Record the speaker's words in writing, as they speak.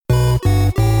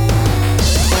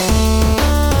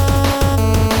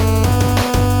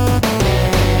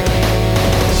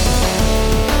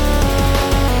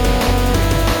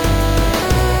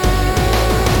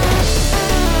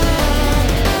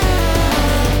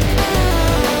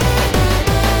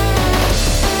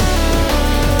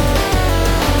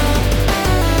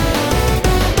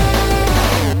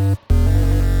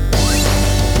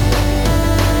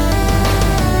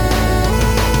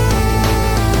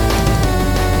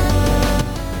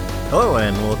Hello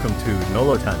and welcome to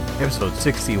Nolo Time, episode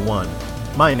 61.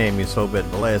 My name is Obed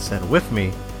Velez, and with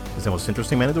me is the most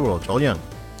interesting man in the world, Joel Young.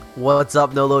 What's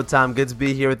up, Nolo Time? Good to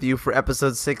be here with you for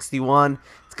episode 61.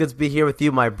 It's good to be here with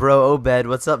you, my bro Obed.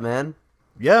 What's up, man?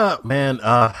 Yeah, man.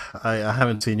 I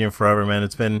haven't seen you in forever, man.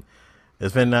 It's been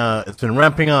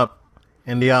ramping up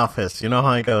in the office. You know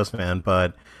how it goes, man.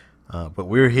 But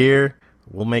we're here.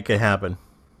 We'll make it happen.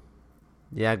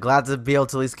 Yeah, glad to be able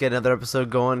to at least get another episode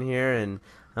going here. And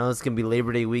I know it's going to be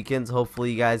Labor Day weekend, so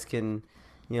hopefully you guys can,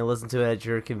 listen to it at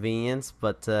your convenience.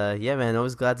 But yeah, man,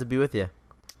 always glad to be with you.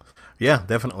 Yeah,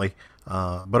 definitely.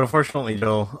 But unfortunately,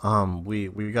 Joel, we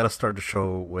got to start the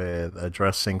show with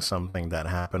addressing something that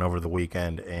happened over the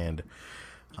weekend, and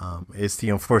it's the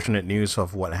unfortunate news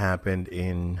of what happened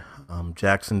in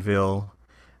Jacksonville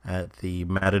at the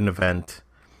Madden event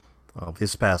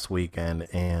this past weekend,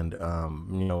 and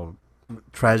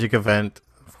tragic event.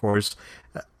 Of course,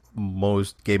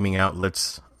 most gaming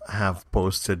outlets have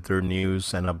posted their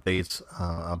news and updates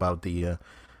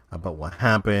about what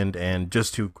happened. And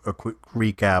just to a quick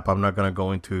recap, I'm not going to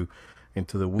go into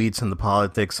the weeds and the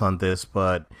politics on this,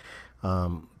 but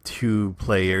two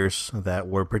players that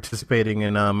were participating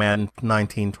in a Madden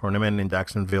 19 tournament in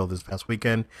Jacksonville this past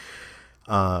weekend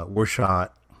were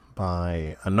shot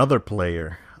by another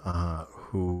player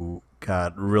who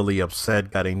got really upset,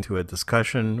 got into a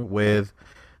discussion with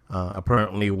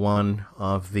apparently one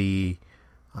of the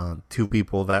two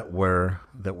people that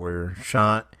were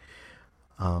shot,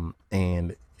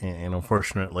 and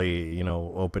unfortunately,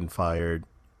 opened fire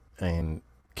and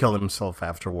killed himself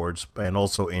afterwards, and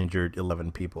also injured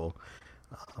 11 people.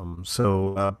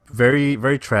 So very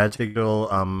very tragic.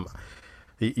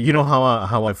 You know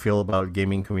how I feel about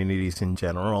gaming communities in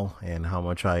general, and how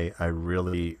much I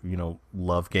really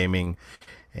love gaming,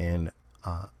 and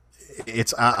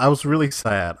I was really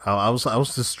sad. I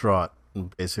was distraught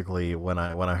basically when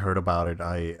I heard about it.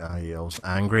 I was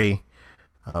angry.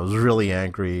 I was really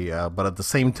angry, but at the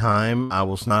same time, I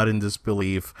was not in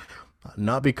disbelief.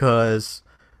 Not because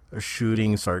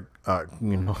shootings are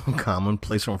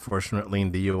commonplace, unfortunately,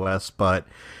 in the U.S., but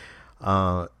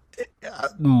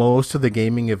most of the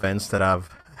gaming events that I've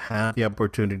had the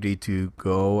opportunity to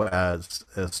go as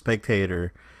a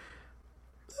spectator,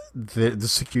 the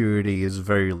security is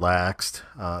very laxed.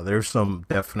 There's some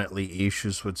definitely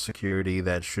issues with security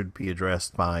that should be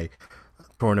addressed by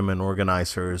tournament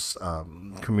organizers,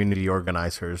 community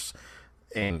organizers,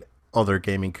 and other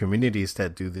gaming communities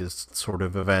that do this sort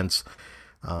of events.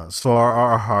 So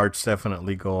our hearts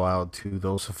definitely go out to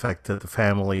those affected, the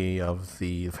families of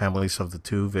the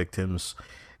two victims,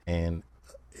 and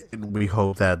we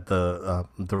hope that the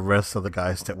rest of the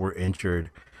guys that were injured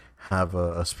have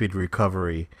a speedy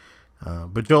recovery.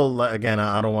 But Joel, again,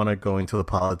 I don't want to go into the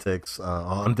politics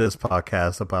on this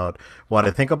podcast about what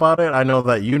I think about it. I know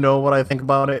that you know what I think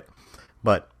about it,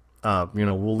 but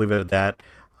we'll leave it at that.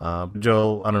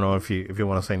 Joel, I don't know if you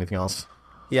want to say anything else.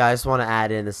 Yeah, I just want to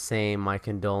add in my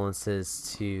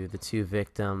condolences to the two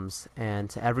victims and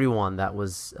to everyone that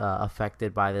was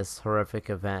affected by this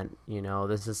horrific event.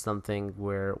 This is something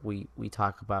where we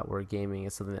talk about where gaming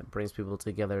is something that brings people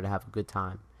together to have a good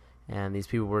time. And these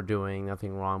people were doing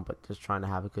nothing wrong but just trying to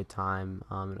have a good time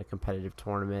in a competitive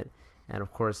tournament. And,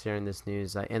 of course, hearing this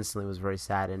news, I instantly was very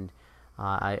saddened.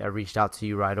 I reached out to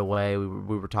you right away.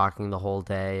 We were talking the whole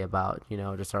day about,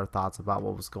 just our thoughts about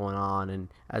what was going on, and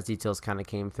as details kind of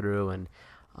came through. And,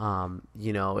 I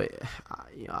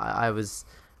was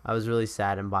really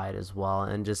saddened by it as well,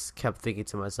 and just kept thinking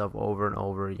to myself over and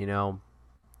over,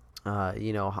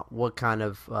 what kind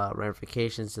of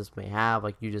ramifications this may have.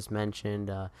 Like you just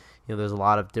mentioned, there's a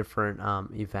lot of different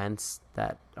events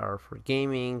that are for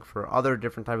gaming, for other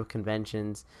different type of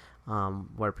conventions,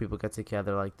 where people get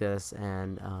together like this,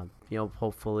 and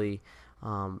hopefully,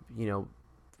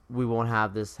 we won't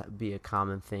have this be a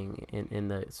common thing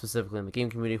specifically in the game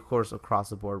community. Of course, across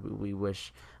the board, we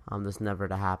wish this never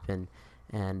to happen.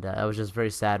 And it was just very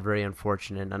sad, very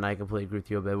unfortunate, and I completely agree with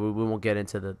you. But we won't get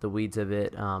into the weeds of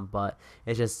it. But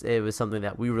it was something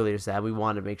that we really are sad. We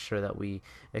wanted to make sure that we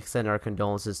extend our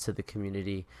condolences to the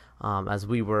community, as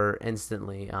we were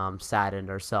instantly saddened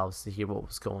ourselves to hear what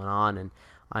was going on. And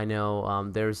I know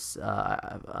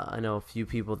I know a few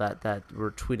people that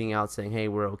were tweeting out saying, "Hey,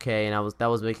 we're okay," and that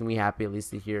was making me happy at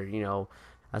least to hear,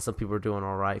 as some people are doing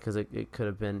all right, because it could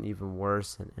have been even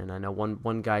worse. And I know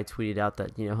one guy tweeted out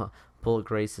that bullet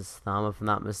grazed his thumb, if I'm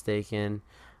not mistaken.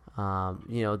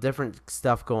 different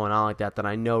stuff going on like that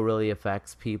I know really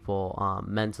affects people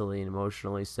mentally and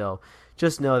emotionally. So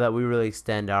just know that we really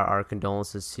extend our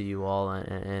condolences to you all,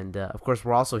 and of course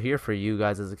we're also here for you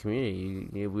guys as a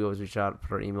community. We always reach out,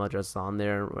 put our email address on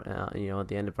there, at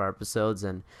the end of our episodes,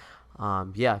 and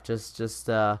just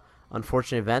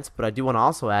unfortunate events. But I do want to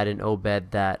also add in,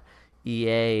 Obed, that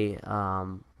EA,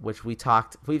 which we've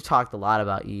talked a lot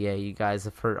about EA. You guys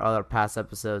have heard other past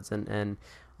episodes, and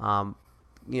um,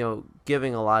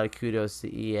 giving a lot of kudos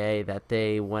to EA that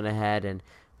they went ahead and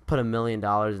put $1 million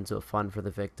into a fund for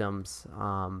the victims.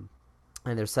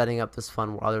 And they're setting up this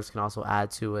fund where others can also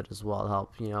add to it as well to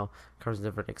help, cover some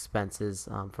different expenses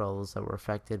for those that were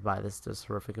affected by this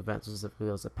horrific event, specifically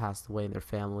those that passed away and their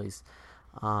families.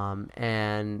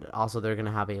 And also they're going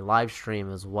to have a live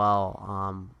stream as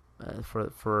well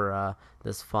for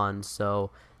this fund.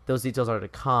 So those details are to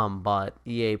come, but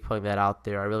EA putting that out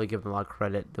there, I really give them a lot of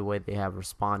credit the way they have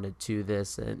responded to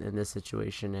this in this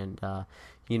situation. And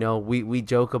we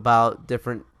joke about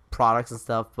different products and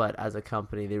stuff, but as a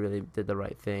company, they really did the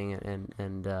right thing,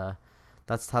 and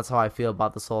that's how I feel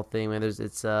about this whole thing. Man,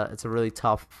 it's a really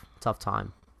tough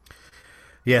time.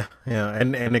 Yeah,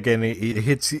 and again, it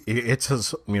hits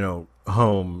us,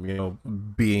 home,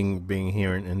 being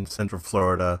here in Central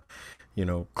Florida,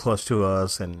 close to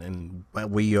us, and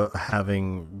we are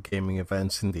having gaming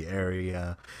events in the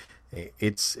area.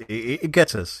 It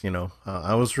gets us,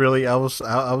 I was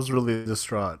really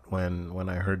distraught when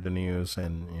I heard the news,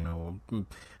 and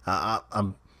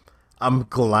I'm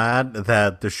glad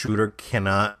that the shooter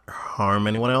cannot harm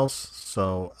anyone else.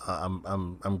 So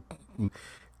I'm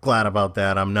glad about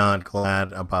that. I'm not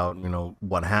glad about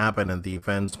what happened in the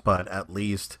events, but at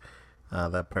least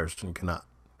that person cannot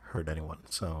hurt anyone.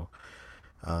 So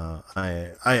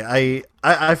I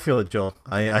feel it, Joel.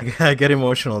 I get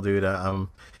emotional, dude.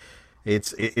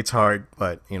 It's hard,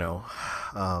 but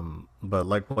but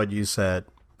like what you said,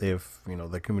 if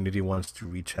the community wants to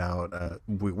reach out,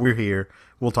 we're here.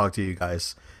 We'll talk to you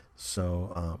guys.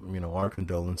 So our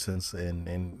condolences,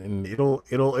 and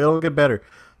it'll get better.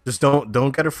 Just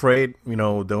don't get afraid.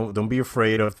 Don't be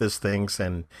afraid of these things,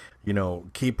 and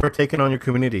keep partaking on your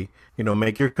community.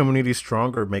 Make your community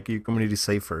stronger, make your community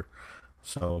safer.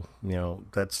 So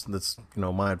that's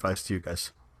my advice to you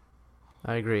guys.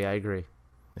 I agree. Yeah.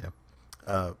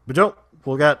 But Joe,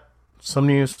 we got some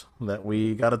news that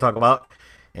we got to talk about,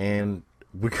 and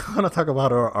we're gonna talk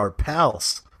about our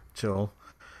pals, Joe,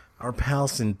 our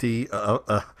pals in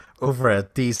over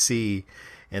at DC,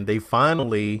 and they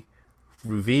finally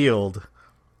revealed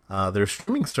their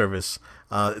streaming service.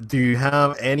 Do you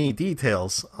have any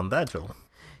details on that, Joe?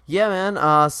 Yeah,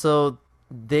 man. So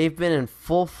they've been in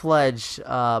full-fledged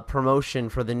promotion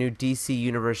for the new DC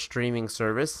Universe streaming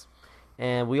service.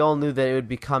 And we all knew that it would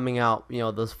be coming out,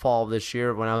 this fall of this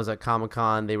year. When I was at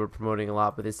Comic-Con, they were promoting a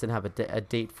lot, but they just didn't have a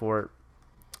date for it.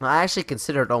 I actually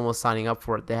considered almost signing up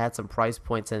for it. They had some price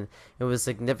points, and it was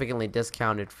significantly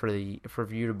discounted for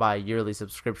you to buy a yearly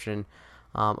subscription.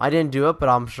 I didn't do it, but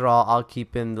I'm sure I'll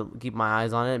keep my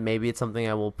eyes on it. Maybe it's something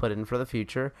I will put in for the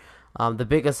future. The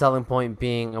biggest selling point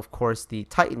being, of course, the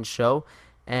Titans show,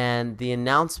 and the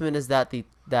announcement is that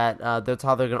that's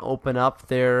how they're going to open up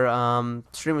their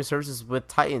streaming services with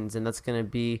Titans, and that's going to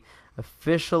be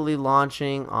officially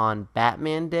launching on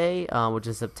Batman Day, which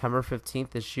is September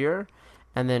 15th this year,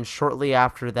 and then shortly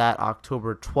after that,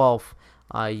 October 12th,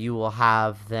 you will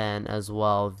have then as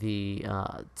well the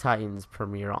Titans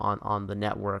premiere on the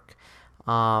network.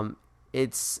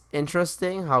 It's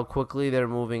interesting how quickly they're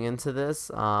moving into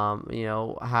this.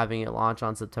 Having it launch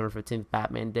on September 15th,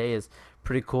 Batman Day, is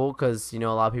pretty cool because, a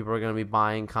lot of people are going to be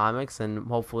buying comics, and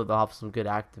hopefully they'll have some good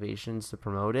activations to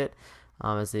promote it,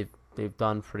 as they've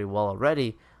done pretty well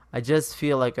already. I just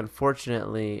feel like,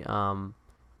 unfortunately,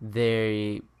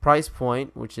 their price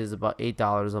point, which is about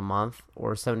 $8 a month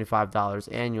or $75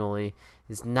 annually,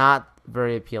 is not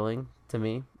very appealing to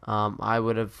me. I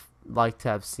would have liked to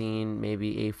have seen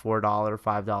maybe a $4,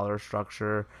 $5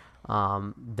 structure,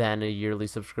 than a yearly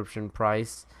subscription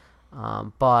price.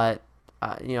 But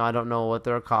I don't know what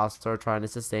their costs are trying to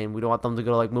sustain. We don't want them to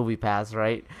go to like Movie Pass,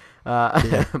 right?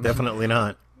 Yeah, definitely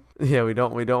not. Yeah, we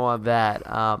don't want that.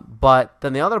 But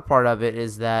then the other part of it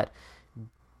is that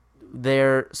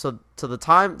the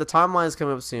timeline is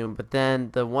coming up soon, but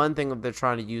then the one thing that they're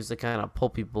trying to use to kind of pull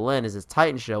people in is this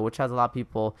Titan show, which has a lot of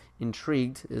people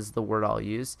intrigued, is the word I'll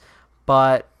use.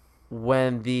 But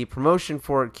when the promotion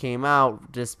for it came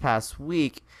out this past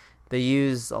week, they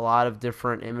used a lot of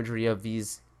different imagery of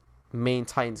these main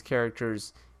Titans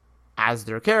characters as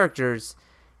their characters,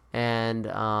 and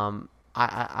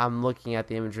I'm looking at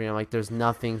the imagery and I'm like, there's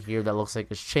nothing here that looks like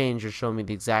it's changed. You're showing me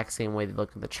the exact same way they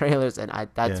look in the trailers, and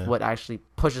that's Yeah. what actually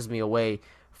pushes me away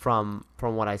from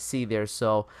what I see there.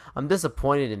 So I'm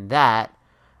disappointed in that.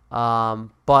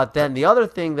 But then the other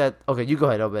thing that okay, you go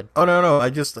ahead, Obed. Oh no, no. I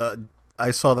just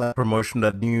I saw that promotion,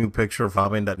 that new picture of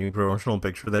Robin, that new promotional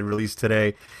picture that released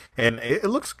today, and it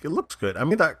looks good. I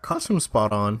mean, that costume's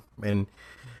spot on, and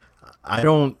I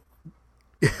don't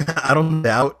I don't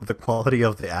doubt the quality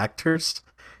of the actors.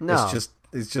 No,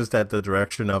 It's just that the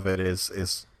direction of it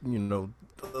is a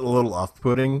little off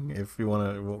putting, if you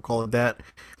want to we'll call it that.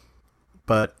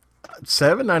 But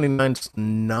 7.99 is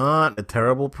not a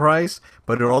terrible price,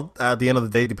 but it all at the end of the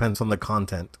day depends on the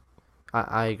content.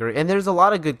 I agree. And there's a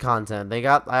lot of good content.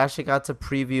 I actually got to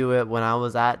preview it when I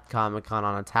was at Comic Con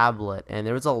on a tablet, and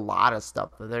there was a lot of stuff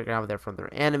that they're gonna have there from their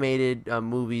animated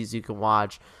movies you can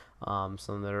watch, some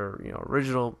of their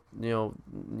original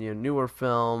newer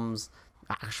films,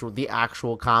 the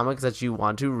actual comics that you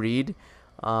want to read.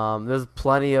 There's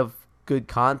plenty of good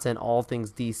content, all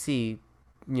things DC,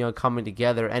 coming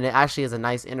together, and it actually has a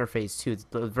nice interface too. It's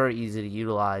very easy to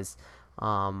utilize,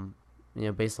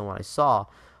 based on what I saw.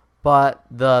 But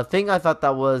the thing I thought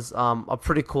that was a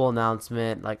pretty cool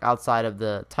announcement, like outside of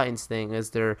the Titans thing,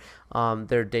 is their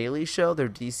daily show, their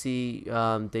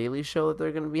DC daily show that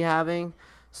they're going to be having.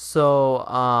 So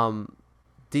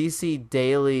DC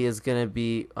Daily is going to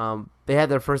be they had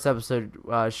their first episode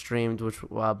streamed, which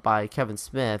by Kevin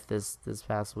Smith this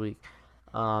past week.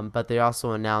 But they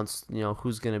also announced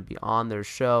who's going to be on their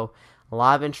show. A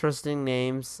lot of interesting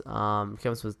names.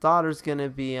 Kevin Smith's daughter's going to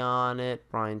be on it.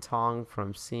 Brian Tong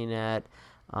from CNET.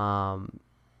 The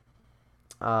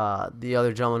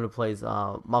other gentleman who plays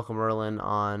Malcolm Merlin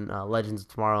on Legends of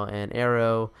Tomorrow and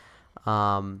Arrow.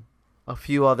 A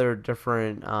few other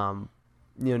different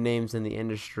names in the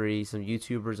industry. Some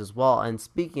YouTubers as well. And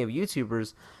speaking of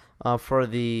YouTubers, for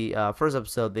the first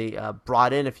episode, they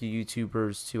brought in a few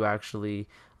YouTubers to actually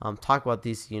talk about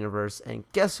DC Universe. And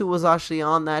guess who was actually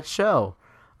on that show?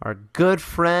 Our good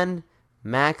friend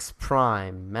Max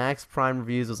Prime. Max Prime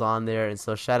Reviews was on there, and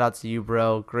so shout out to you,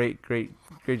 bro. Great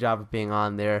job of being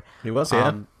on there. He was,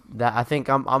 yeah. That I think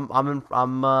I'm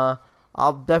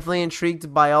definitely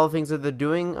intrigued by all the things that they're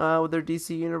doing with their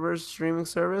DC Universe streaming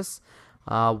service.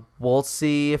 We'll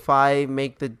see if I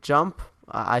make the jump.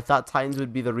 I thought Titans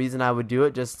would be the reason I would do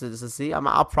it, just to see.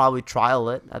 I'll probably trial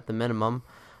it at the minimum.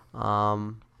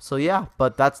 So yeah,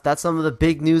 but that's some of the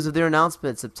big news of their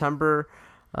announcement. September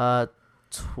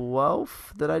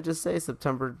 12th. Did I just say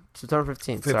September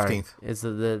 15th? Sorry, 15th. is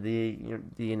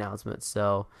the announcement.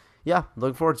 So yeah,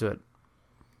 looking forward to it.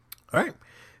 All right.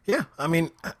 Yeah, I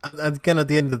mean, again, at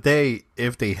the end of the day,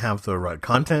 if they have the right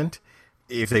content,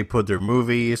 if they put their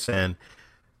movies and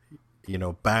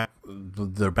back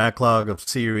their backlog of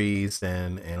series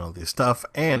and all this stuff,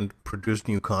 and produce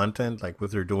new content like what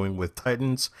they're doing with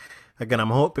Titans. Again,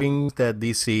 I'm hoping that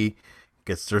DC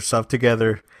gets their stuff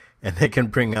together and they can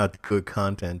bring out good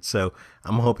content. So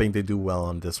I'm hoping they do well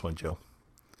on this one, Joe.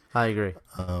 I agree.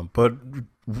 But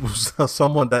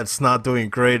someone that's not doing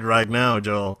great right now,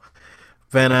 Joe.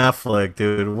 Ben Affleck,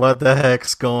 dude, what the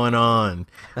heck's going on?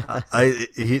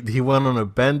 He went on a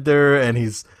bender, and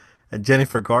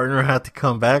Jennifer Garner had to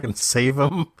come back and save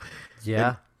him.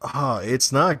 Yeah. And,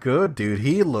 it's not good, dude.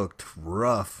 He looked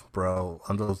rough, bro.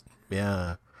 On those,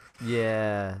 yeah.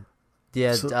 Yeah.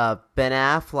 Yeah, So, Ben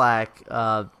Affleck,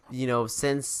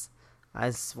 since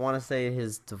I want to say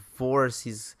his divorce,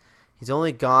 he's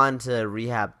only gone to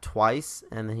rehab twice,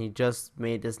 and then he just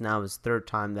made this now his third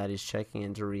time that he's checking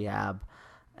into rehab,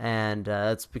 and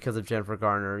that's because of Jennifer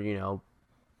Garner,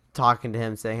 talking to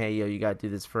him, saying, "Hey, you got to do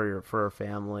this for her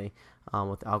family,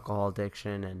 with alcohol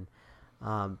addiction," and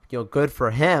good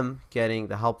for him getting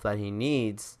the help that he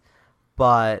needs,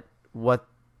 but what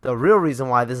the real reason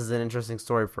why this is an interesting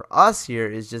story for us here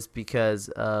is just because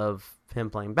of him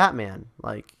playing Batman.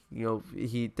 Like,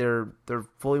 they're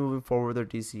fully moving forward with their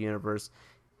DC universe.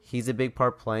 He's a big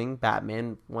part playing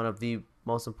Batman, one of the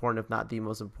most important, if not the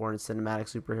most important,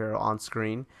 cinematic superhero on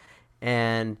screen.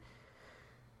 And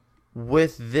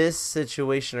with this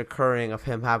situation occurring of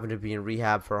him having to be in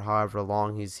rehab for however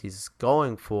long he's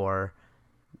going for,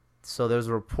 so there's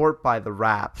a report by The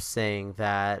Wrap saying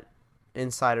that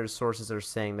insider sources are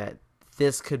saying that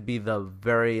this could be the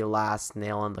very last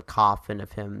nail in the coffin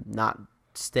of him not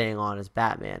staying on as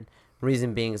Batman.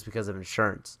 Reason being is because of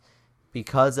insurance.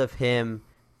 Because of him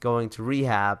going to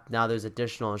rehab, now there's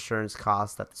additional insurance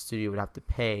costs that the studio would have to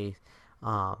pay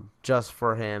just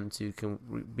for him to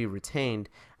be retained.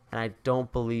 and I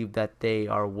don't believe that they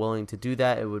are willing to do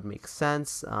that. It would make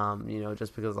sense,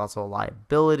 just because there's also a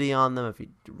liability on them if you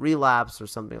relapse or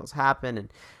something else happen,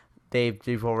 and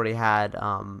they've already had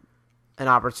an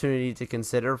opportunity to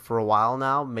consider for a while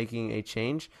now making a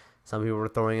change. Some people were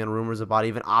throwing in rumors about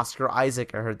even Oscar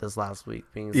Isaac. I heard this last week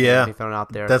being thrown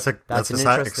out there. That's an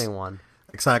interesting one.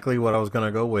 Exactly what I was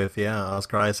gonna go with. Yeah,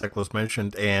 Oscar Isaac was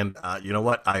mentioned, and you know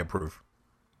what? I approve.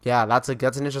 Yeah, that's an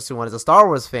interesting one. As a Star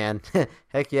Wars fan,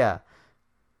 heck yeah.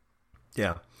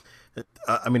 Yeah,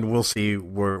 I mean, we'll see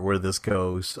where this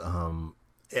goes. Again,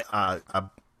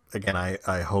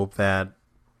 I hope that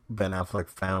Ben Affleck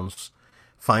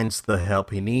finds the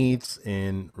help he needs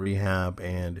in rehab,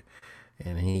 and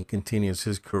he continues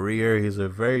his career. He's a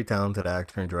very talented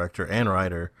actor and director and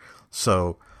writer.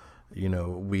 So,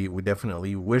 we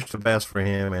definitely wish the best for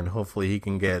him, and hopefully he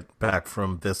can get back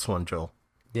from this one, Joel.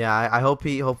 Yeah,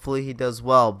 hopefully he does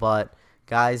well, but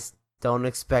guys, don't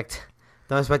expect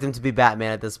him to be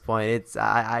Batman at this point.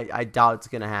 I doubt it's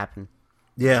gonna happen.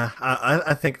 Yeah,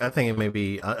 I think it may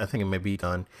be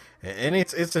done, and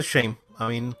it's a shame. I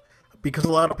mean, because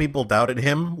a lot of people doubted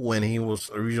him when he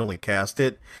was originally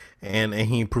casted, and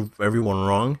he proved everyone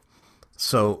wrong.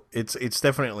 So it's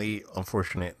definitely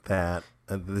unfortunate that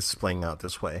this is playing out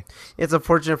this way. It's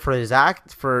unfortunate for his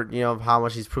how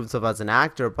much he's proved himself as an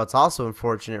actor, but it's also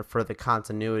unfortunate for the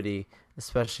continuity,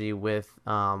 especially with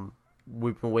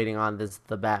we've been waiting on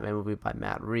the Batman movie by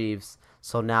Matt Reeves.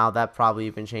 So now that probably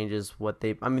even changes what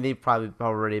they've probably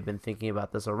already been thinking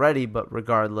about this already, but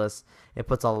regardless, it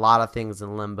puts a lot of things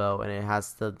in limbo, and it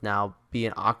has to now be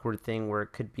an awkward thing where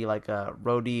it could be like a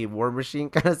Rhodey War Machine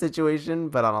kind of situation,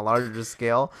 but on a larger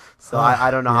scale. So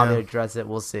I don't know how they address it.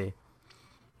 We'll see.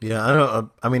 Yeah, I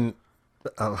don't. I mean,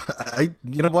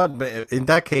 you know what? In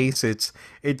that case, it's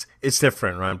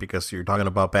different, right? Because you're talking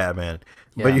about Batman,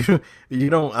 but you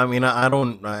don't. I mean, I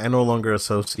no longer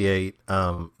associate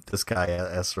this guy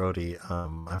as Rhodey.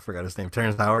 I forgot his name.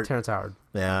 Terrence Howard. Terrence Howard.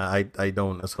 Yeah, I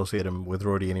don't associate him with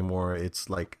Rhodey anymore.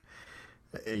 It's like,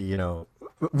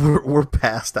 we're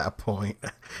past that point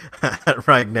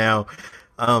right now.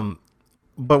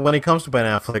 But when it comes to Ben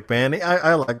Affleck, man,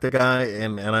 I like the guy,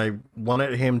 and I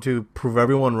wanted him to prove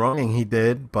everyone wrong, and he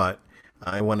did, but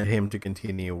I wanted him to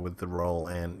continue with the role,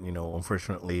 and,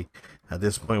 unfortunately, at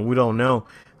this point, we don't know.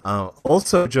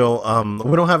 Also, Joe,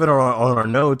 we don't have it on our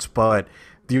notes, but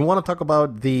do you want to talk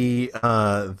about the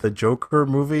Joker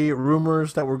movie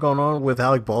rumors that were going on with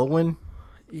Alec Baldwin?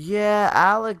 Yeah,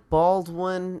 Alec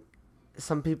Baldwin,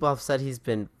 some people have said he's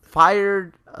been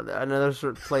fired. Another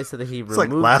place that he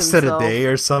removed lasted himself. A day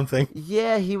or something.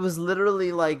 Yeah, he was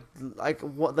literally like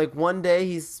one day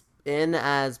he's in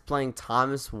as playing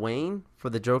Thomas Wayne for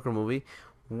the Joker movie,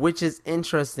 which is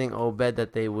interesting, Obed,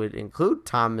 that they would include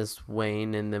Thomas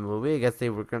Wayne in the movie. I guess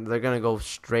they're gonna go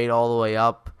straight all the way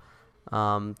up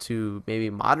to maybe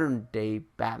modern day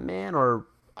Batman, or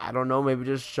I don't know, maybe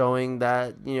just showing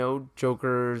that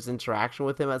Joker's interaction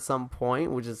with him at some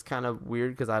point, which is kind of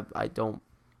weird because I don't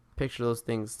picture those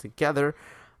things together,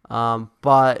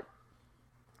 but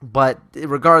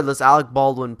regardless, Alec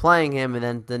Baldwin playing him, and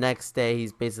then the next day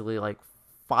he's basically like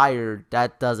fired.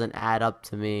 That doesn't add up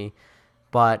to me.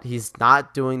 But he's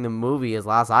not doing the movie, as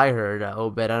last I heard.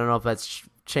 Obed, I don't know if that's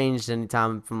changed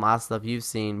anytime from last stuff you've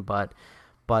seen, but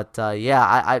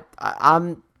yeah,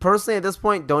 I'm personally at this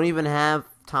point don't even have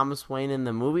Thomas Wayne in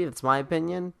the movie. That's my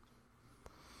opinion.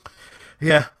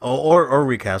 Yeah, or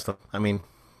recast him. I mean,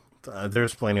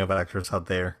 there's plenty of actors out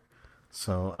there,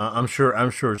 so I'm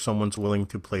sure someone's willing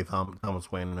to play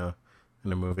Thomas Wayne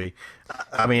in a movie.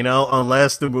 I mean,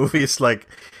 unless the movie is like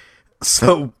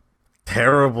so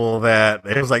terrible that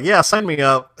it was like, yeah, sign me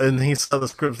up, and he saw the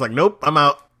script, like, nope, I'm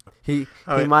out. He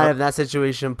might have in that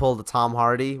situation pulled a Tom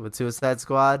Hardy with Suicide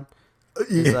Squad.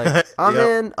 He's like, I'm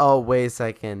in. Oh, wait a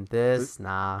second.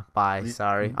 Bye.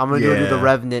 Sorry. I'm going to go do The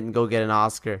Revenant and go get an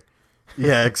Oscar.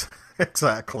 Yeah,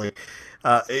 exactly.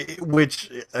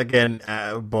 Which, again,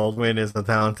 Baldwin is a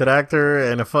talented actor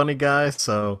and a funny guy,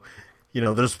 so,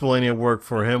 there's plenty of work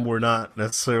for him. We're not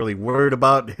necessarily worried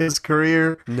about his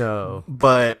career. No.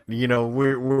 But,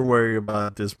 we're worried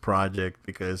about this project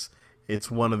because it's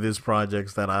one of these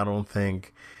projects that I don't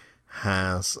think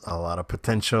has a lot of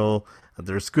potential.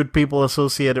 There's good people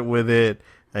associated with it.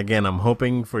 Again, I'm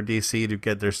hoping for DC to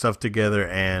get their stuff together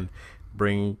and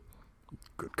bring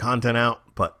good content out,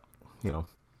 but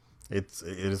it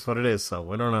is what it is. So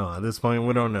we don't know at this point.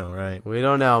 We don't know, right? We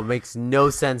don't know. It makes no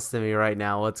sense to me right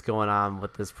now what's going on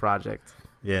with this project.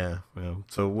 Yeah.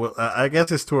 So I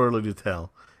guess it's too early to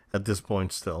tell at this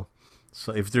point still.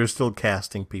 So if they're still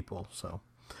casting people, so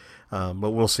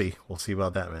but we'll see. We'll see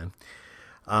about that, man.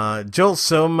 Joel,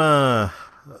 some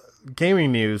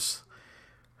gaming news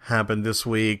happened this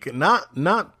week.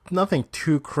 Nothing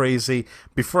too crazy.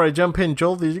 Before I jump in,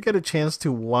 Joel, did you get a chance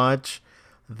to watch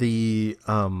the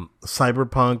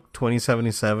Cyberpunk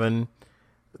 2077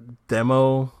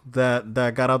 demo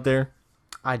that got out there?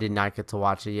 I did not get to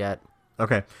watch it yet.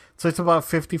 Okay, so it's about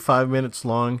 55 minutes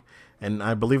long, and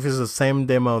I believe it's the same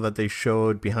demo that they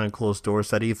showed behind closed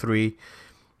doors at E3,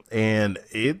 and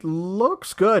it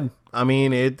looks good. I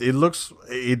mean,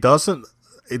 it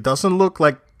doesn't look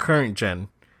like current gen.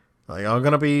 Like, I'm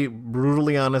gonna be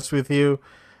brutally honest with you.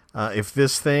 If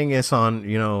this thing is on,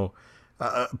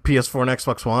 PS4 and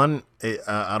Xbox One,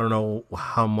 I don't know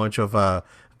how much of a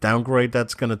downgrade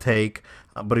that's gonna take,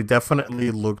 but it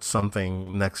definitely looked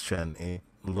something next gen. It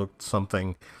looked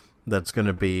something that's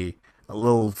gonna be a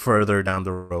little further down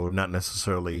the road, not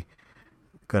necessarily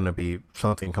gonna be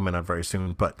something coming out very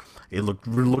soon. But it looked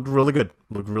really good.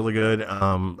 Looked really good.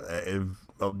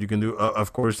 You can do.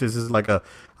 Of course, this is like a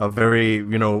very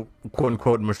quote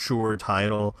unquote mature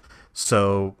title.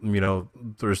 So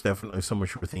there's definitely some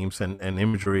mature themes and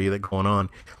imagery that going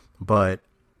on, but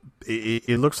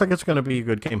it looks like it's going to be a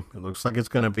good game. It looks like it's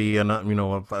going to be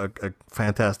a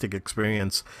fantastic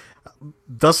experience.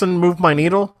 Doesn't move my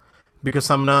needle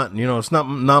because I'm not it's not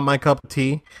my cup of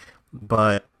tea,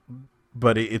 but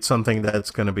it's something that's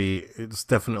going to be, it's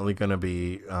definitely going to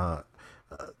be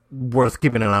worth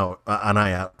keeping an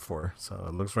eye out for. So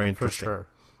it looks very interesting. For sure.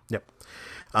 Yep.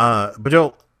 But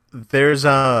Joel, there's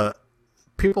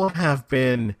people have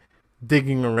been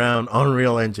digging around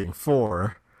Unreal Engine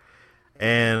 4,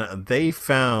 and they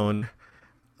found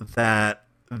that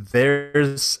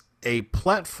there's a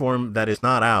platform that is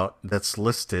not out that's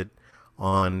listed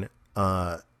on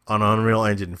Unreal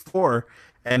Engine 4,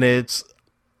 and it's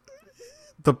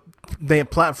the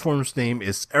platform's name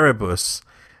is Erebus,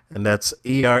 and that's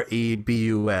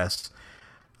Erebus.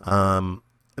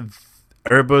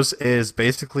 Erebus is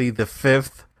basically the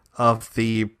fifth of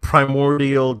the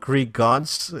primordial Greek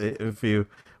gods, if you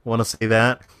want to say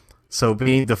that. So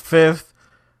being the fifth,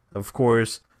 of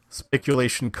course,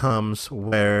 speculation comes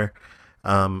where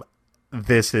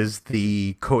this is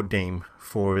the code name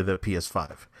for the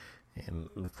PS5. And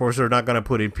of course, they're not going to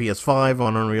put in PS5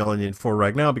 on Unreal Engine 4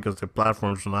 right now because the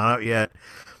platform's not out yet.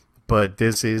 But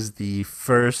this is the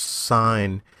first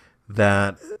sign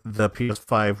that the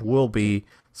PS5 will be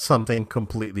something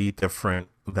completely different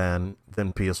than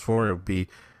PS4. It would be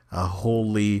a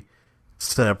wholly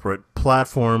separate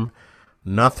platform.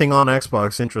 Nothing on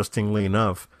Xbox, interestingly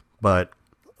enough. But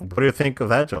what do you think of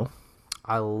that, Joe?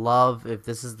 If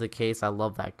this is the case, I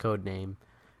love that code name.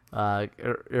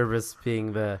 Erebus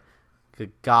being the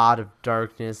god of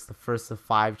darkness, the first of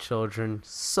 5 children.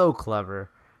 So clever.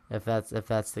 If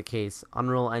that's the case.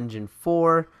 Unreal Engine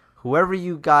 4, whoever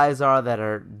you guys are that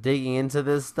are digging into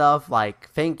this stuff, like,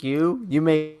 thank you. You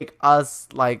make us,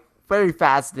 like, very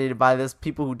fascinated by this.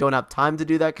 People who don't have time to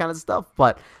do that kind of stuff,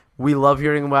 but we love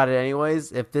hearing about it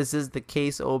anyways. If this is the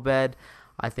case, Obed,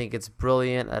 I think it's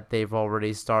brilliant that they've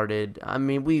already started. I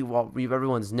mean,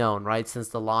 everyone's known, right? Since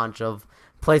the launch of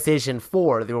PlayStation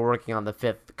 4, they were working on the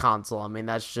 5th console. I mean,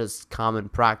 that's just common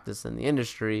practice in the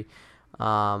industry.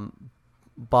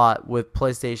 But with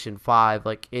PlayStation 5,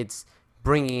 like, it's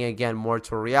bringing again more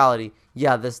to a reality.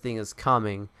 Yeah, this thing is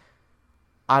coming.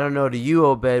 I don't know, to you,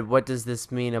 Obed, what does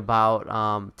this mean about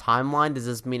timeline? Does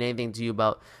this mean anything to you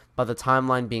about the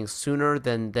timeline being sooner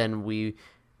than we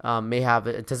may have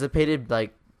anticipated?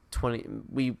 Like,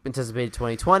 we anticipated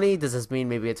 2020. Does this mean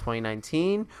maybe a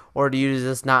 2019, or does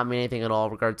this not mean anything at all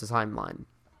in regard to timeline?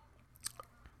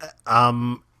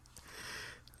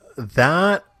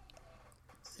 That,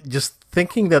 just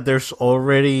thinking that there's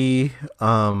already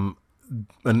a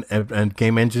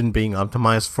game engine being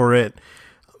optimized for it,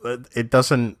 it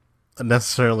doesn't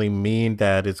necessarily mean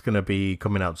that it's going to be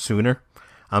coming out sooner.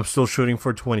 I'm still shooting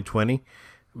for 2020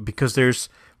 because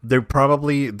they're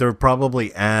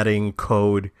probably adding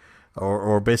code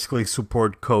or basically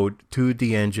support code to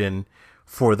the engine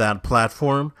for that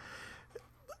platform.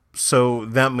 So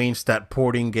that means that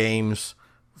porting games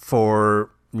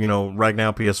for, right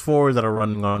now PS4 that are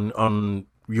running on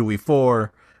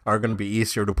UE4 are going to be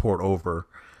easier to port over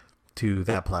to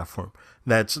that platform.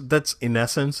 That's in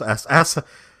essence, as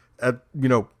a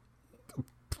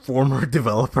former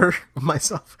developer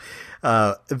myself,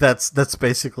 that's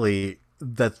basically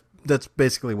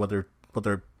what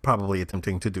they're probably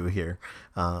attempting to do here.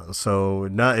 So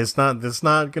it's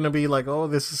not going to be like, oh,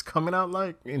 this is coming out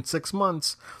like in 6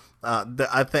 months.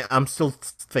 I'm still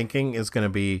thinking it's going to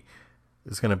be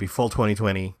full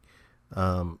 2020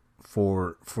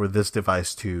 for this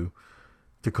device to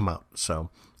come out. So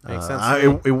Makes sense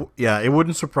to me. Yeah, it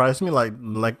wouldn't surprise me. Like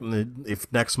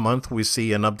if next month we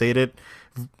see an updated,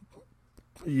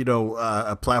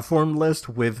 a platform list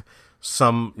with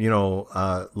some,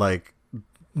 like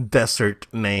desert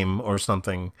name or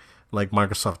something like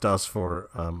Microsoft does for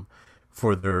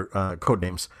their code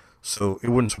names. So it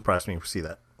wouldn't surprise me if we see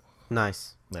that.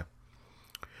 Nice. Yeah.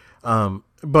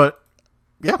 But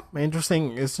yeah,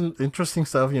 interesting. It's interesting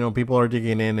stuff. People are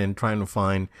digging in and trying to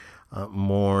find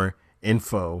more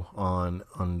info on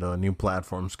the new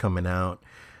platforms coming out.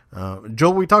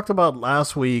 Joel, we talked about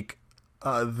last week.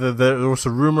 There was a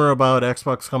rumor about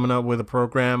Xbox coming up with a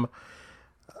program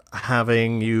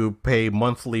having you pay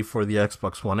monthly for the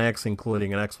Xbox One X,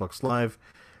 including an Xbox Live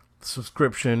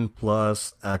subscription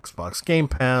plus Xbox Game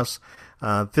Pass.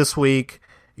 This week,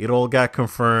 it all got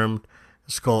confirmed.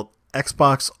 It's called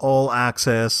Xbox All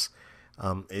Access,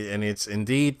 and it's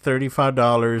indeed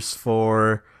 $35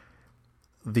 for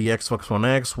the Xbox One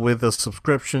X with the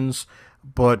subscriptions,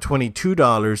 but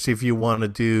 $22 if you want to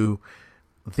do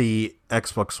the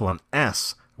Xbox One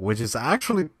S, which is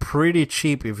actually pretty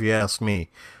cheap if you ask me.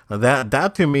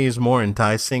 That to me is more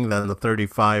enticing than the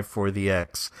 $35 for the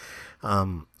X.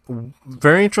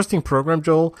 Very interesting program,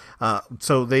 Joel.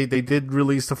 So they did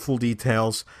release the full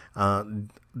details.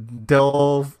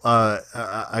 Dell,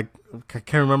 I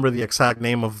can't remember the exact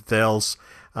name of Dell's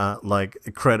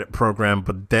credit program,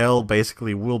 but Dell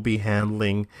basically will be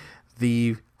handling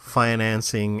the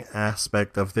financing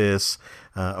aspect of this.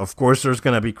 Of course, there's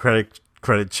going to be credit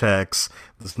checks.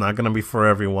 It's not going to be for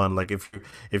everyone. Like if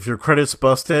your credit's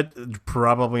busted, you're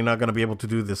probably not going to be able to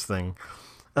do this thing.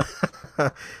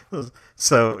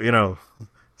 So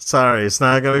sorry, it's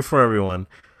not going to be for everyone.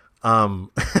 And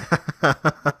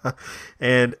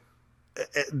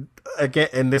again,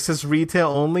 and this is retail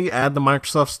only at the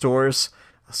Microsoft stores.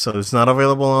 So it's not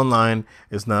available online.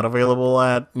 It's not available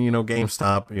at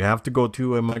GameStop. You have to go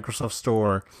to a Microsoft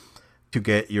store to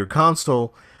get your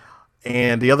console.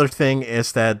 And the other thing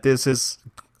is that this is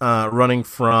running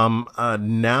from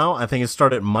now. I think it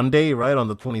started Monday, right, on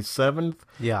the 27th,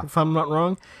 if I'm not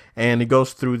wrong. And it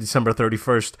goes through December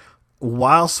 31st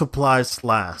while supplies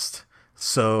last.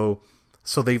 So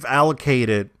they've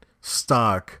allocated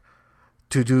stock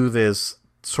to do this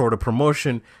sort of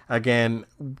promotion. Again,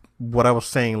 what I was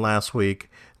saying last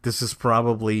week, this is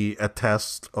probably a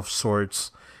test of sorts,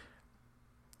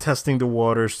 testing the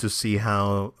waters to see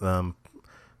how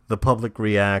the public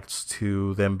reacts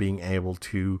to them being able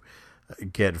to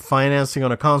get financing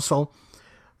on a console.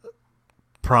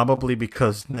 Probably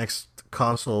because next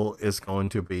console is going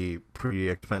to be pretty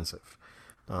expensive.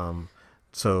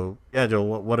 So yeah,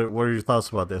 Joel, what are your thoughts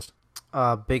about this?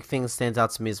 Big thing that stands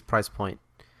out to me is the price point.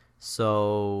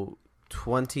 So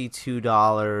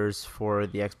 $22 for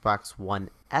the Xbox One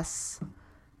S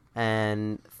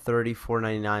and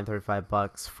 $34.99,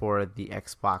 $35 for the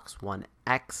Xbox One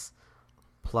X,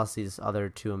 plus these other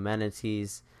two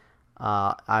amenities.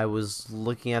 I was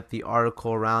looking at the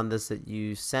article around this that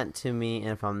you sent to me, and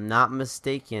if I'm not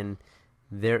mistaken,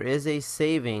 there is a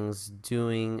savings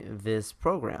doing this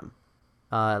program.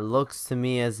 It looks to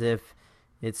me as if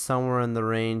it's somewhere in the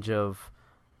range of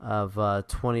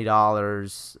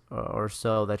 $20 or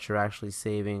so that you're actually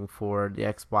saving for the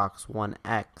Xbox One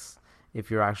X if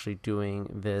you're actually doing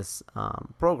this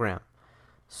program.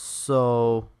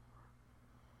 So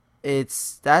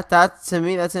it's that to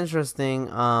me that's interesting.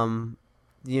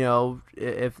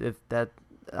 If that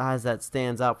as that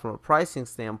stands out from a pricing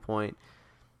standpoint,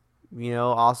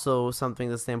 also something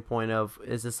the standpoint of,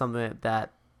 is this something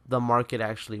that the market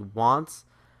actually wants?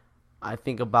 I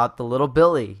think about the little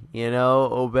Billy,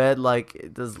 Obed,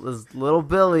 like this little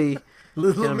Billy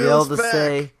gonna be able to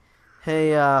say,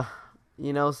 hey,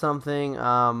 something,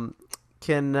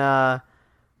 can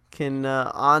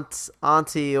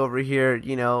auntie over here,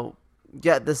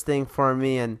 get this thing for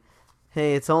me, and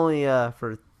hey, it's only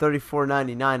for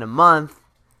 $34.99 a month,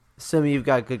 assuming you've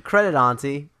got good credit,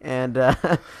 auntie, and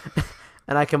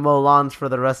and I can mow lawns for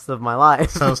the rest of my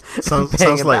life. Sounds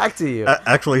paying it like back to you.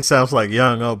 Actually, sounds like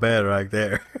young Obed right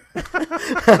there.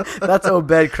 That's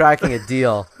Obed cracking a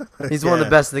deal. He's one of the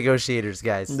best negotiators,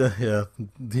 guys. Yeah,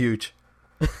 huge.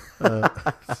 But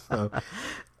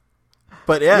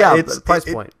yeah, it's price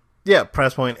point. Yeah,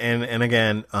 price point, and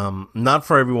again, not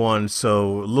for everyone.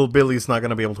 So little Billy's not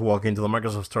gonna be able to walk into the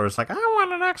Microsoft store. It's like, I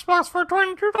want an Xbox for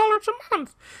 $22 a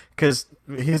month, because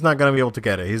he's not gonna be able to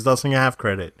get it. He doesn't have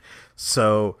credit.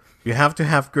 So You have to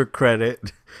have good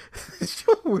credit.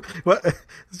 What?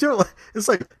 It's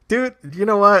like, dude, you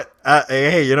know what?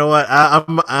 Hey, you know what?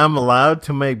 I'm allowed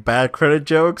to make bad credit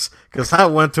jokes because I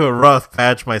went to a rough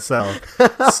patch myself.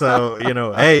 So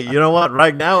hey, you know what?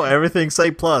 Right now everything's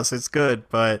A plus. It's good,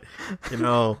 but it's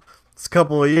a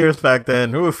couple of years back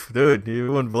then. Oof, dude,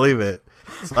 you wouldn't believe it.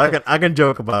 So I can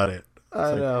joke about it.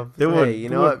 I know. They Hey, would, you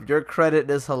they know would, what? Your credit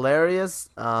is hilarious.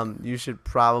 You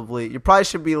probably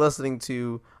should be listening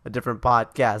to a different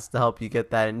podcast to help you get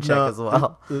that in check no, as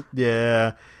well.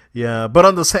 yeah, yeah. But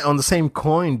on the same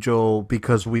coin, Joel,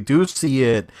 because we do see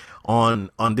it on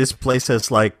these places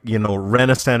like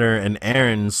Rent-A-Center and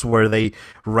Aaron's, where they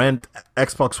rent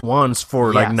Xbox Ones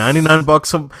for like Yes.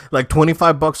 $99 like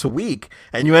 $25 a week,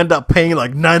 and you end up paying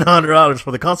like $900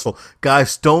 for the console.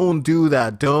 Guys, don't do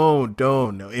that. Don't.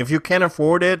 If you can't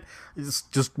afford it,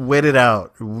 just wait it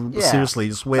out. Yeah. Seriously,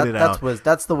 just wait it out.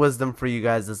 That's the wisdom for you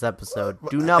guys this episode.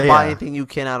 Do not buy Yeah. anything you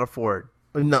cannot afford.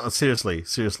 No, seriously,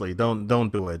 don't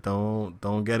do it.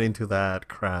 Don't get into that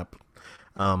crap.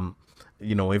 Um,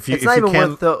 if you It's not if you even can,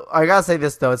 worth the. I gotta say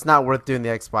this though, it's not worth doing the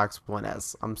Xbox One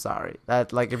S. I'm sorry.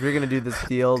 That like if you're gonna do this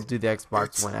deal, do the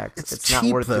Xbox One X. it's It's not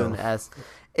cheap worth doing though. the S.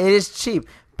 It is cheap,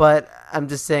 but I'm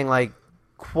just saying like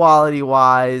quality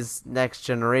wise, next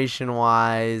generation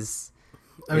wise,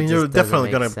 I it mean, you're just doesn't definitely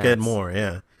make gonna get sense. more,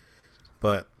 yeah.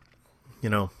 But you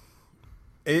know,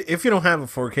 if you don't have a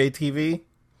 4K TV,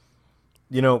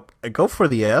 go for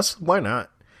the S. Why not?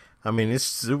 I mean, it's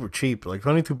super cheap, like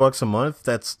 $22 a month.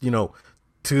 That's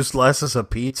two slices of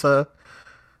pizza,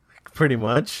 pretty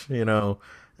much. You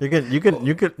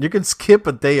can skip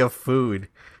a day of food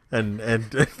and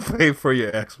pay for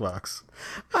your Xbox.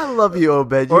 I love you,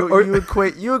 Obed. Or,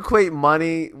 You equate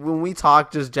money when we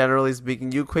talk. Just generally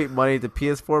speaking, you equate money to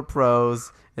PS4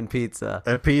 Pros and pizza.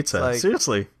 and pizza. Like,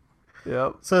 Seriously.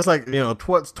 yep. So it's like,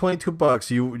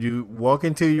 $22. You walk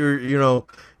into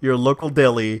your local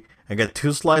deli and get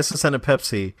two slices and a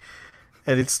Pepsi,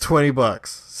 and it's $20.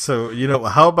 So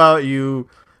how about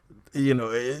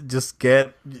just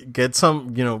get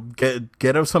some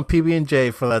get up some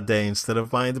PB&J for that day instead of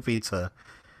buying the pizza,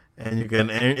 and you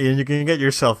can get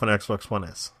yourself an Xbox One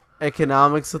S.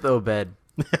 Economics with Obed.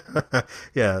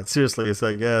 Yeah, seriously, it's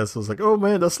like, yeah, so it's like, oh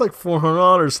man, that's like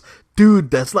 $400, dude.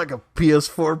 That's like a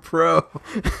PS4 Pro.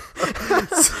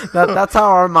 That's how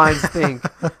our minds think.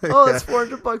 Oh, it's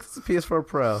 $400. It's a PS4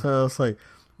 Pro. So it's like,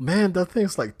 man, that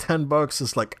thing's like $10.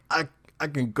 It's like I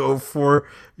can go for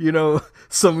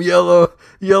some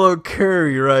yellow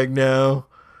curry right now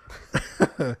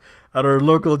at our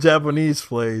local Japanese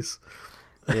place.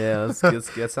 Yeah,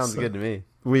 that sounds good to me.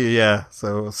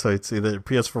 So it's either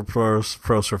PS4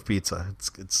 Pros or pizza.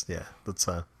 It's yeah, that's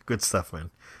good stuff,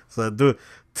 man. So do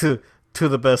two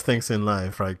the best things in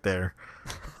life right there.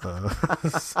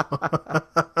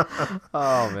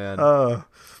 Oh man.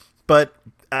 But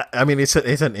I mean, it's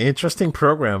an interesting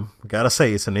program. Gotta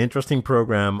say, it's an interesting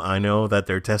program. I know that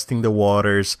they're testing the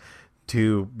waters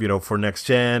to for next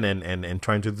gen and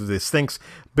trying to do these things,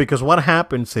 because what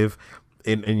happens if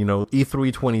in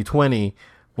E3 2020,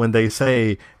 when they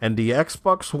say, and the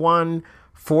Xbox One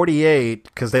 48,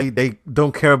 because they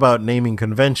don't care about naming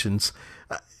conventions,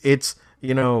 it's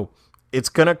it's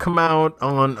gonna come out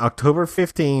on October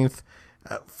 15th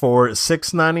for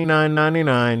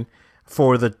 $699.99.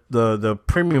 For the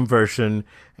premium version,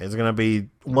 it's gonna be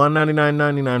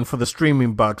 $199.99 for the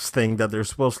streaming box thing that they're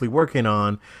supposedly working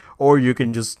on, or you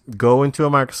can just go into a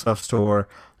Microsoft store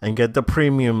and get the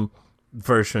premium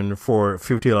version for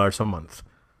 $50 a month,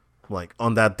 like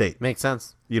on that date. Makes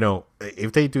sense.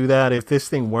 If they do that, if this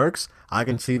thing works, I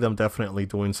can see them definitely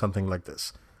doing something like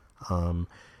this.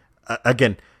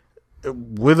 Again,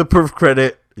 with approved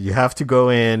credit, you have to go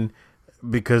in,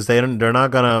 because they're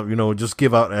not gonna just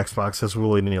give out Xboxes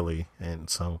willy nilly, and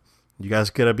so you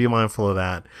guys gotta be mindful of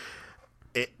that.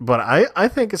 But I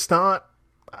think it's not.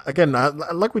 Again,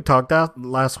 like we talked out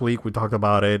last week, we talked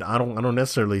about it. I don't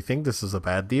necessarily think this is a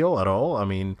bad deal at all. I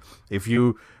mean, if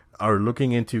you are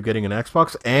looking into getting an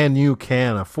Xbox and you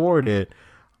can afford it,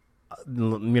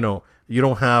 you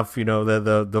don't have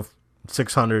the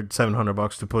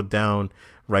 $600-$700 to put down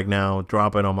right now.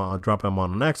 Drop them on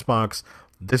an Xbox.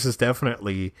 This is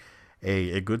definitely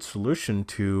a good solution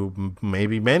to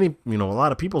maybe many, a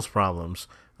lot of people's problems,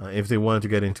 if they wanted to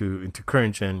get into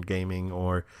current gen gaming,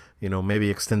 or maybe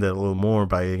extend it a little more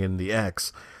by getting the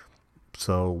X.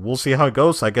 So we'll see how it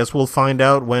goes. I guess we'll find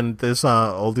out when this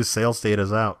all this sales data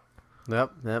is out.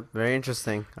 Yep. Very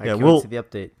interesting. I Yeah, can't wait to see the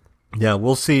update. Yeah,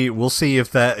 we'll see. We'll see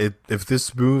if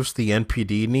this moves the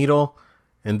NPD needle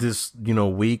in this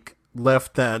week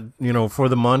left for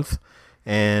the month,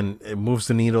 and it moves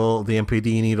the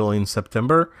NPD needle in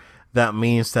September. that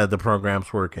means that the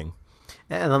program's working.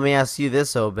 And let me ask you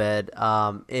this, Obed.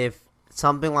 If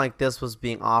something like this was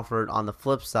being offered on the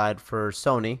flip side for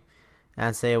Sony,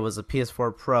 and say it was a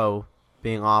PS4 Pro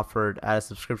being offered at a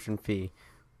subscription fee,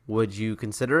 would you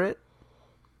consider it?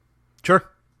 Sure.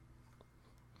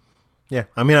 Yeah,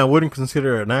 I mean, I wouldn't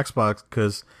consider it an Xbox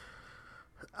because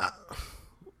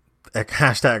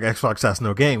hashtag Xbox has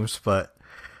no games, but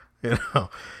you know,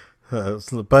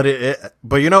 but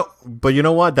you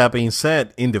know what? That being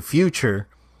said, in the future,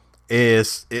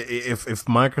 is if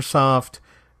Microsoft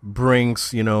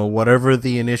brings whatever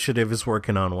the initiative is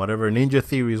working on, whatever Ninja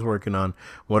Theory is working on,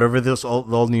 whatever this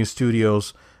all new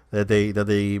studios that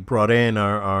they brought in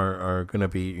are going to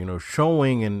be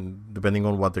showing, and depending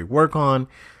on what they work on,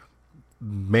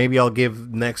 maybe I'll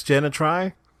give next gen a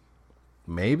try.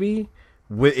 Maybe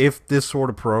if this sort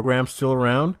of program's still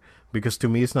around, because to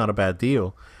me it's not a bad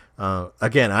deal.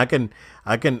 Again, I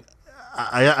can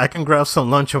grab some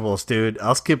Lunchables, dude.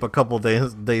 I'll skip a couple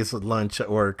days of lunch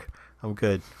at work. I'm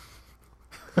good.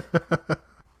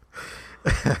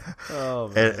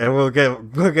 Oh And man. we'll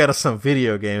get us some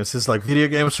video games. It's like video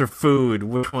games or food.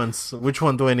 Which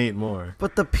one do I need more?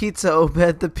 But the pizza,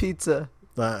 Obed, the pizza.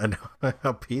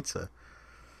 Pizza,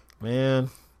 man,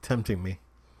 tempting me.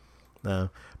 No,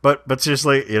 but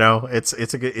seriously, it's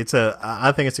a good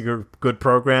I think it's a good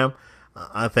program.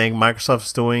 I think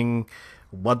Microsoft's doing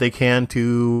what they can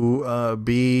to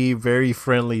be very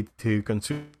friendly to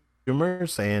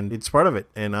consumers, and it's part of it.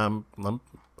 And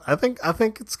I think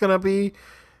it's gonna be.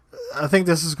 I think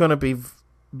this is gonna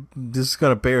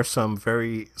bear some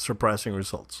very surprising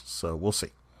results. So we'll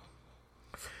see.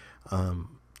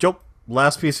 Joe,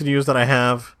 last piece of news that I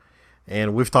have,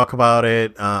 and we've talked about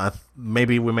it.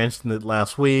 Maybe we mentioned it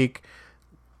last week.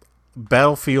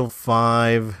 Battlefield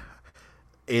 5.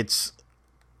 Its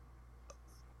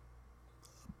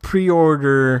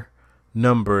pre-order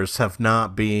numbers have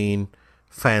not been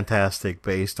fantastic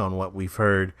based on what we've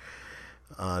heard.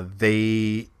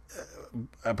 They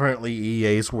apparently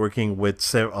EA is working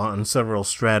with on several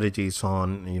strategies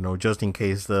on just in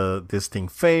case this thing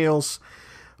fails,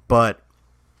 but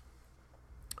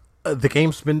the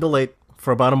game's been delayed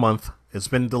for about a month. It's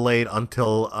been delayed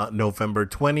until November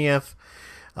 20th.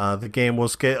 The game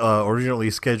was originally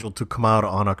scheduled to come out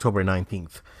on October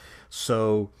 19th.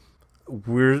 So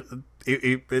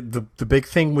the big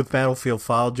thing with Battlefield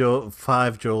 5,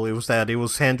 Joel, it was that it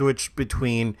was sandwiched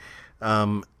between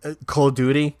Call of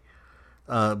Duty,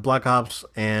 Black Ops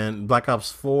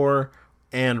 4,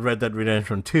 and Red Dead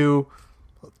Redemption 2.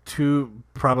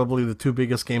 Probably the two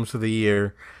biggest games of the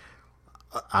year.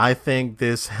 I think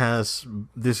this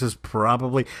is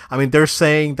probably. I mean, they're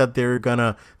saying that they're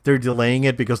delaying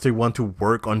it because they want to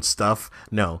work on stuff.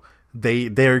 No,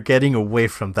 they're getting away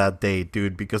from that day,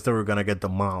 dude, because they were gonna get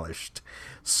demolished.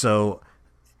 So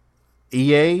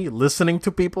EA listening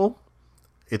to people,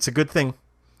 it's a good thing,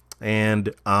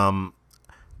 and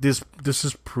this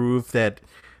is proof that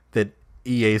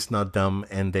EA is not dumb,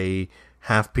 and they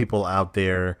have people out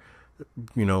there,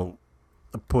 you know,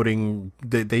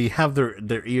 they have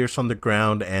their ears on the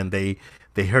ground, and they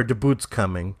heard the boots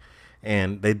coming,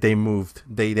 and they moved.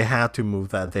 They had to move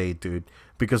that day, dude,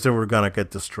 because they were gonna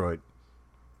get destroyed.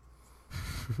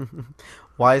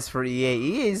 Wise for EA.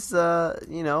 EA's,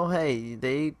 hey,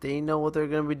 they know what they're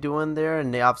going to be doing there,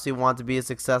 and they obviously want to be a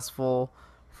successful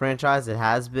franchise. It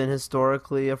has been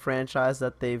historically a franchise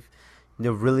that they've,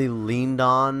 really leaned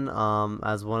on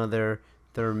as one of their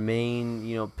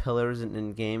main, pillars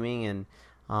in gaming, and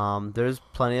there's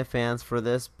plenty of fans for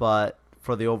this, but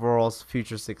for the overall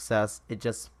future success, it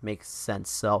just makes sense.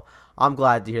 So I'm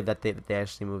glad to hear that they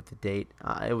actually moved the date.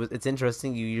 It's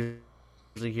interesting. You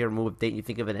usually hear move date, you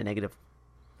think of it in a negative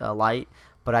light,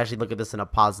 but I actually look at this in a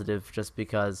positive, just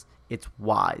because it's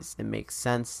wise. It makes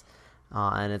sense,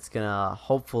 and it's gonna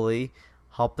hopefully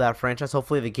help that franchise.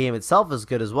 Hopefully, the game itself is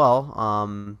good as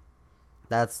well.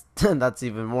 That's that's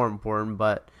even more important.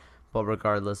 But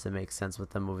regardless, it makes sense with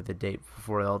them moving the date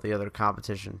for all the other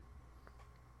competition.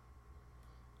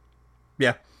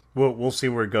 Yeah, we'll see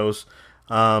where it goes.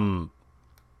 But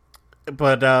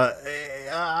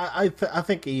I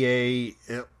think EA,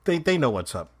 they know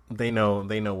what's up. They know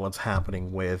what's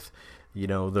happening with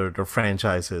their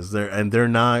franchises. They're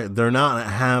not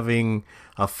having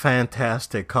a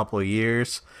fantastic couple of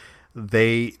years.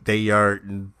 They are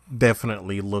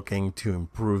definitely looking to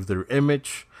improve their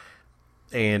image,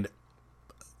 and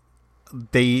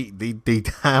they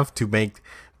have to make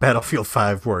Battlefield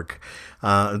 5 work.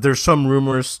 There's some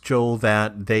rumors, Joel,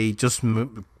 that they just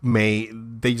may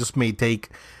take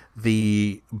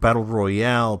the battle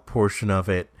royale portion of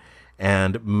it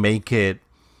and make it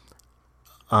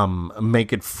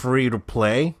make it free to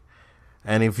play,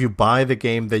 and if you buy the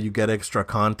game, then you get extra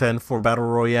content for Battle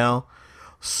Royale.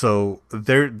 So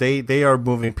they are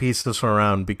moving pieces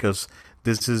around because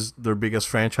this is their biggest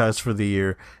franchise for the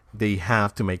year. They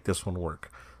have to make this one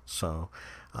work. So,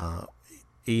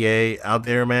 EA out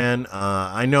there, man.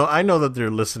 I know that they're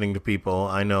listening to people.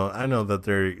 I know that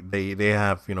they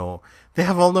have they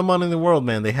have all the money in the world,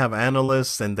 man. They have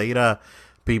analysts and data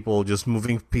people just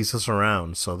moving pieces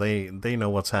around, so they know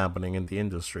what's happening in the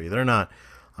industry. They're not.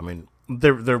 I mean,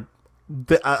 they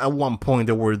at one point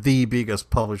they were the biggest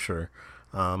publisher.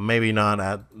 Maybe not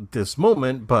at this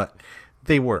moment, but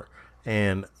they were,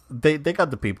 and they got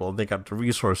the people, they got the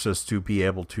resources to be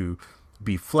able to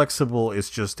be flexible. It's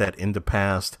just that in the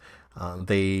past,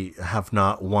 they have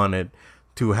not wanted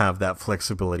to have that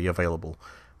flexibility available.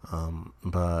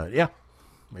 But yeah,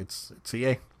 it's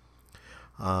EA.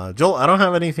 Joel, I don't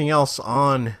have anything else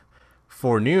on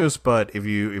for news, but if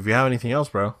you have anything else,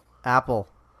 bro. Apple.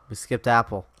 We skipped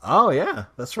Apple. Oh yeah,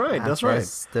 that's right. That's right.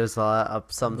 There's a lot of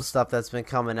some stuff that's been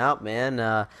coming out,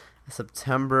 man.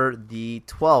 September the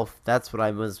 12th. That's what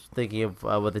I was thinking of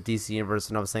with the DC Universe,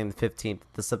 and I was saying the 15th.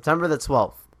 The September the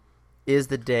 12th is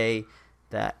the day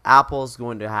that Apple's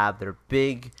going to have their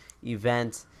big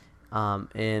event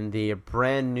in the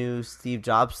brand new Steve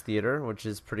Jobs Theater, which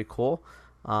is pretty cool.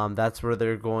 That's where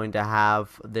they're going to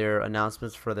have their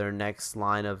announcements for their next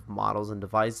line of models and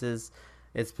devices.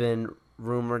 It's been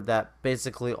rumored that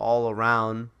basically all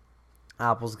around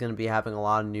Apple's going to be having a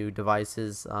lot of new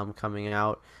devices coming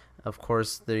out. Of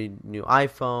course, the new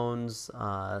iPhones,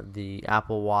 the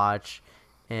Apple Watch,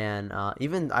 and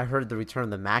even I heard the return of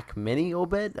the Mac Mini,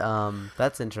 Obed.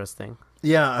 That's interesting.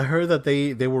 Yeah, I heard that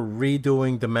they were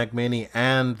redoing the Mac Mini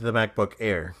and the MacBook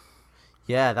Air.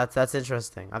 Yeah, that's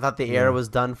interesting. I thought the Air was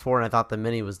done for, and I thought the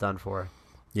Mini was done for.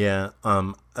 Yeah,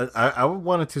 I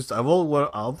wanted to. I've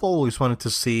always wanted to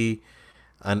see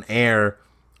an Air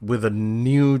with a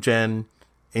new gen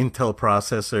Intel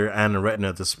processor and a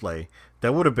Retina display.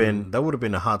 That would have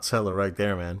been a hot seller right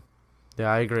there, man.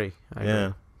 Yeah, I agree.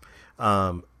 Yeah.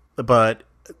 But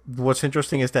what's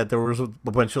interesting is that there was a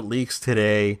bunch of leaks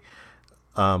today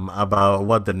about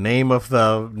what the name of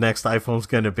the next iPhone's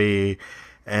going to be,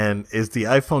 and is the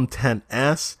iPhone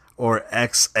XS or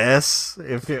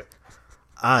XS?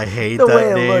 I hate the that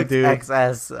way it name, looks, dude.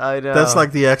 XS. I know. That's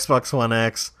like the Xbox One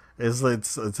X.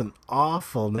 It's an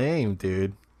awful name,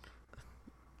 dude.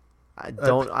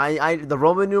 The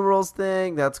Roman numerals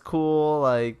thing, that's cool.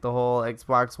 Like the whole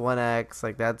Xbox One X,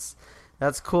 like that's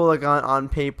cool. Like on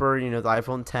paper, the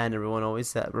iPhone 10, everyone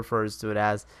always refers to it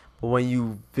as. But when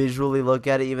you visually look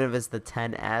at it, even if it's the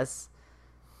 10s,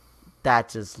 that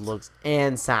just looks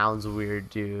and sounds weird,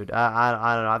 dude. I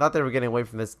don't know. I thought they were getting away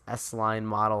from this S-line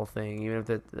model thing, even if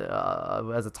it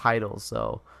as a title.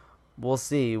 So we'll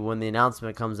see when the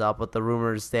announcement comes out. But the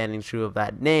rumors standing true of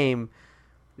that name,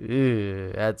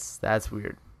 that's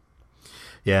weird.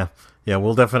 Yeah,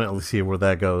 we'll definitely see where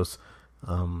that goes.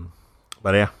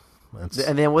 But yeah.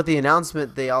 And then with the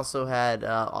announcement, they also had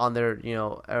on their,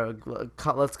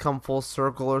 let's come full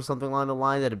circle or something along the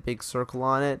line, that a big circle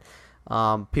on it.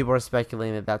 People are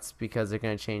speculating that that's because they're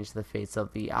going to change the face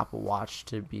of the Apple Watch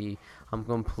to be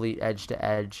complete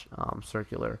edge-to-edge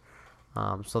circular.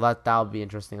 So that would be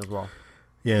interesting as well.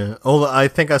 Yeah. Although I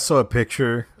think I saw a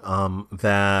picture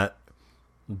that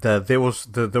there was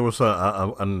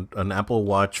an Apple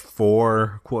Watch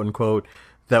 4, quote unquote,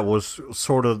 that was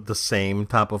sort of the same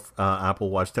type of Apple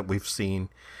Watch that we've seen.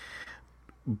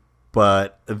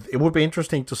 But it would be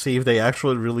interesting to see if they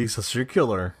actually release a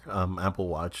circular Apple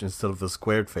Watch instead of the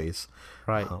squared face.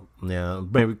 Right. Yeah,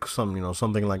 maybe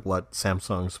something like what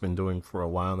Samsung's been doing for a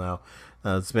while now.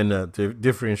 It's been a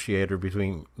differentiator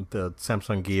between the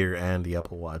Samsung Gear and the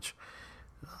Apple Watch.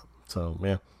 So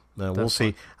yeah. We'll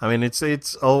see. I mean, it's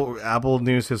Apple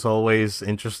news is always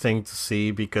interesting to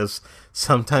see because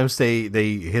sometimes they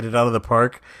hit it out of the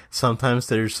park. Sometimes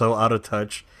they're so out of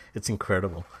touch. It's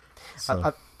incredible.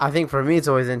 So. I think for me, it's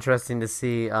always interesting to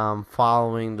see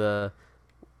following the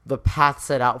path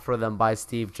set out for them by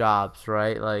Steve Jobs,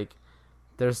 right? Like,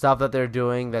 there's stuff that they're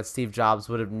doing that Steve Jobs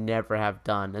would have never have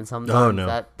done, and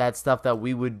sometimes that stuff that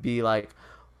we would be like,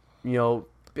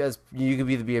 as you could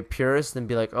either be a purist and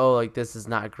be like, oh, like this is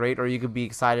not great, or you could be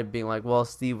excited being like, well,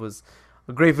 Steve was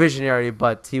a great visionary,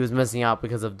 but he was missing out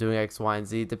because of doing X, Y, and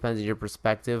Z. It depends on your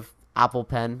perspective. Apple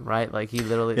Pen, right? Like he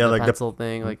literally the like pencil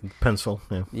thing, like pencil.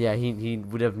 Yeah, he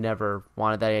would have never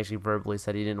wanted that. He actually verbally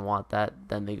said he didn't want that.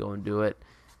 Then they go and do it.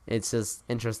 It's just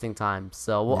interesting times.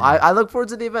 So well, I look forward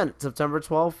to the event, September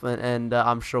 12th, and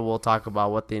I'm sure we'll talk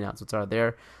about what the announcements are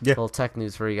there. Yeah, little tech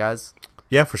news for you guys.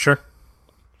 Yeah, for sure.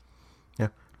 Yeah.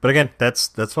 But again,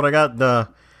 that's what I got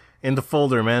in the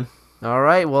folder, man. All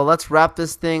right, well, let's wrap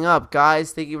this thing up.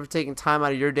 Guys, thank you for taking time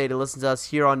out of your day to listen to us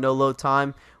here on No Load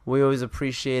Time. We always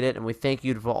appreciate it, and we thank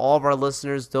you for all of our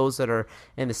listeners, those that are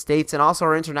in the States, and also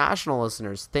our international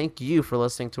listeners. Thank you for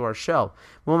listening to our show.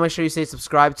 We want to make sure you stay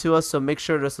subscribed to us, so make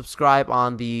sure to subscribe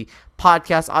on the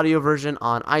podcast audio version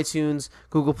on iTunes,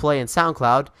 Google Play, and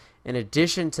SoundCloud. In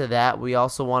addition to that, we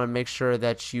also want to make sure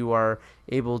that you are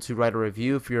able to write a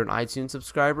review if you're an iTunes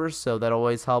subscriber, so that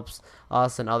always helps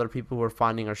us and other people who are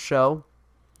finding our show.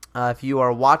 If you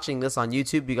are watching this on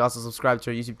YouTube, you can also subscribe to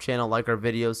our YouTube channel, like our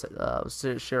videos,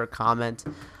 share a comment.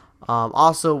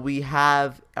 Also, we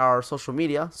have our social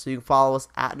media, so you can follow us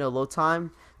at No Load Time.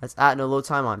 That's at No Load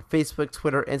Time on Facebook,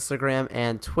 Twitter, Instagram,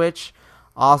 and Twitch.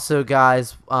 Also,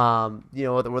 guys,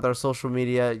 with our social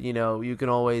media, you can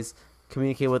always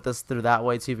communicate with us through that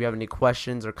way too. If you have any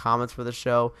questions or comments for the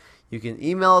show, you can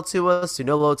email it to us to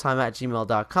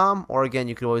noloadtime@gmail.com, or again,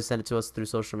 you can always send it to us through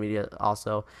social media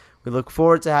also. We look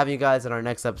forward to having you guys in our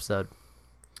next episode.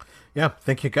 Yeah,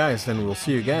 thank you guys, and we'll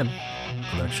see you again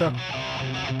on the next show.